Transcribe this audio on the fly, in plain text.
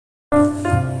Good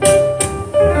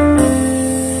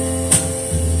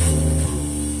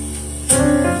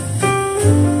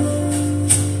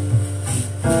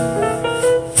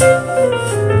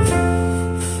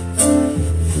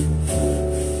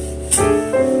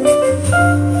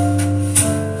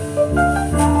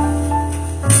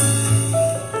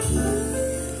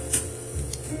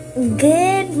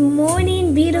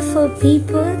morning, beautiful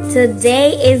people.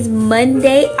 Today is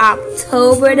Monday,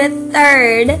 October the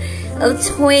 3rd of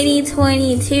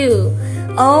 2022.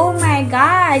 Oh my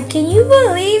God, can you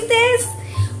believe this?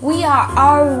 We are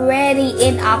already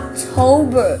in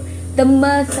October, the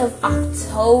month of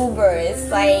October. It's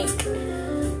like,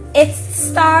 it's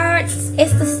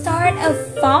the start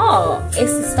of fall.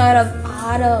 It's the start of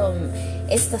autumn.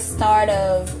 It's the start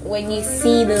of when you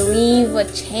see the leaves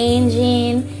are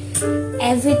changing.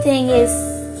 Everything is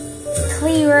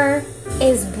clearer,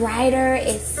 is brighter,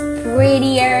 is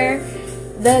prettier.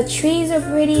 The trees are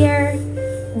prettier.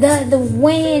 The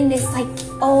wind is like,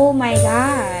 oh my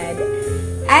God.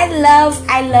 I love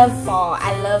fall.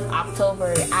 I love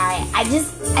October. I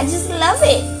just love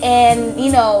it. And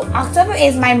you know, October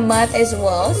is my month as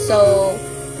well, so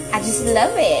I just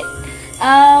love it.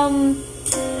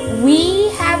 We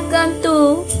have gone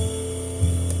through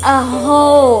a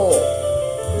whole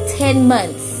 10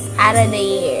 months out of the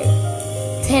year.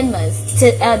 10 months.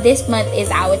 This month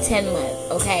is our 10th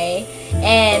month, okay?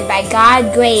 And by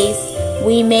God's grace,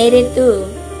 we made it through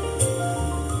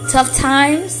tough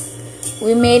times.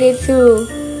 We made it through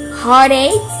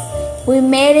heartaches. We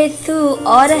made it through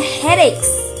all the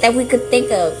headaches that we could think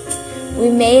of.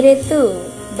 We made it through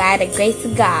by the grace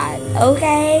of God,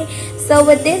 okay? So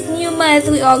with this new month,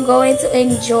 we are going to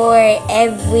enjoy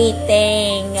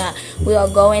everything. We are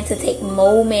going to take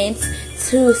moments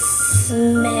to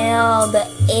smell the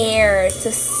air,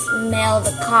 to smell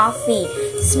the coffee,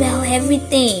 smell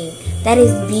everything that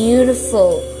is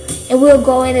beautiful. And we're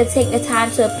going to take the time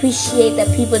to appreciate the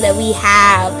people that we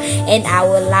have in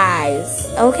our lives,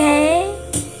 okay?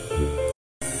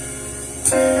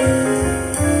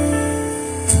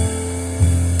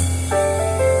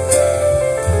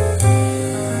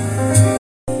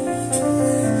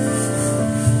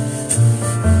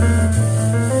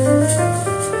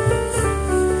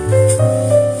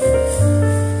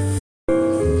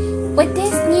 With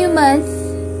this new month,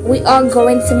 we are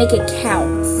going to make it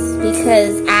count,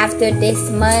 because after this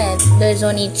month, there's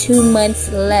only 2 months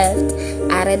left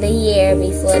out of the year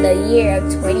before the year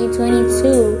of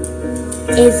 2022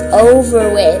 is over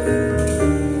with.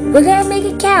 We're gonna make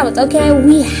it count, okay?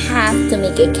 We have to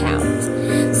make it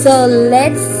count. So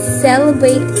let's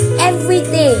celebrate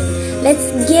everything.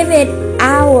 Let's give it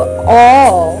our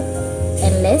all.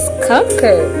 And let's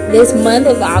conquer this month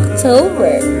of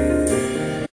October.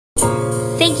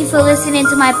 Thank you for listening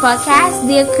to my podcast,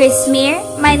 Dear Chris Meir.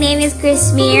 My name is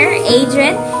Chris Meir,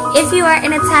 Adrian. If you are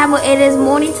in a time where it is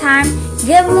morning time,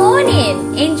 good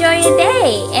morning. Enjoy your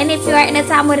day. And if you are in a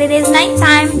time where it is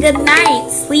nighttime, good night.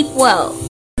 Sleep well.